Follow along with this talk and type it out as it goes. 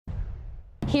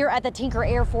Here at the Tinker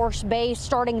Air Force Base,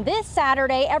 starting this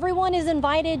Saturday, everyone is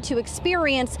invited to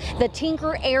experience the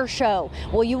Tinker Air Show,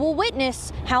 where you will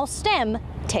witness how STEM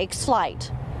takes flight.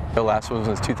 The last one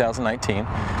was 2019,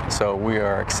 so we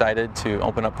are excited to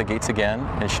open up the gates again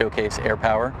and showcase air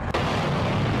power.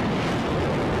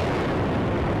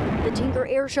 The Tinker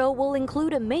Air Show will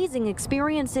include amazing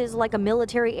experiences like a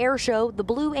military air show, the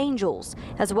Blue Angels,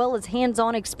 as well as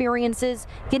hands-on experiences,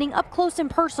 getting up close and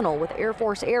personal with Air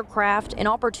Force aircraft and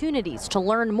opportunities to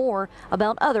learn more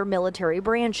about other military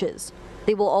branches.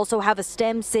 They will also have a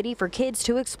STEM city for kids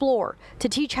to explore, to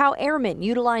teach how airmen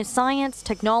utilize science,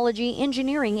 technology,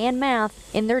 engineering, and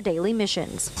math in their daily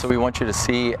missions. So we want you to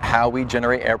see how we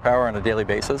generate air power on a daily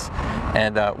basis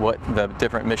and what the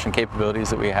different mission capabilities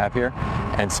that we have here.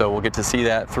 And so we'll get to see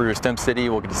that through STEM City,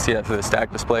 we'll get to see that through the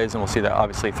stack displays, and we'll see that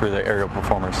obviously through the aerial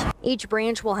performers. Each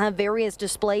branch will have various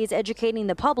displays educating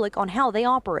the public on how they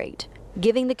operate,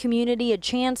 giving the community a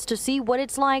chance to see what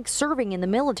it's like serving in the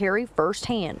military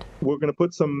firsthand. We're going to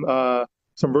put some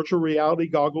virtual reality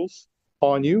goggles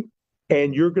on you,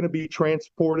 and you're going to be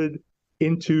transported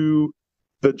into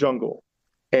the jungle.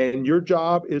 And your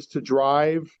job is to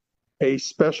drive a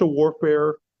special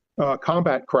warfare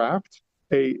combat craft,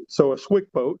 a SWCC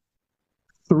boat,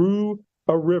 through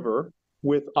a river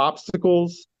with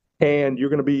obstacles, and you're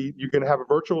going to have a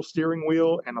virtual steering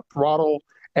wheel and a throttle,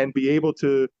 and be able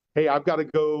to, hey, I've got to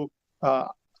go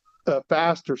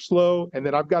fast or slow, and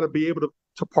then I've got to be able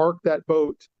to park that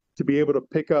boat to be able to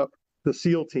pick up the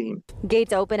SEAL team.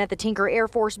 Gates open at the Tinker Air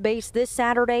Force Base this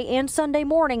Saturday and Sunday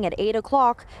morning at 8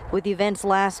 o'clock, with events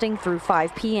lasting through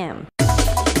 5 p.m.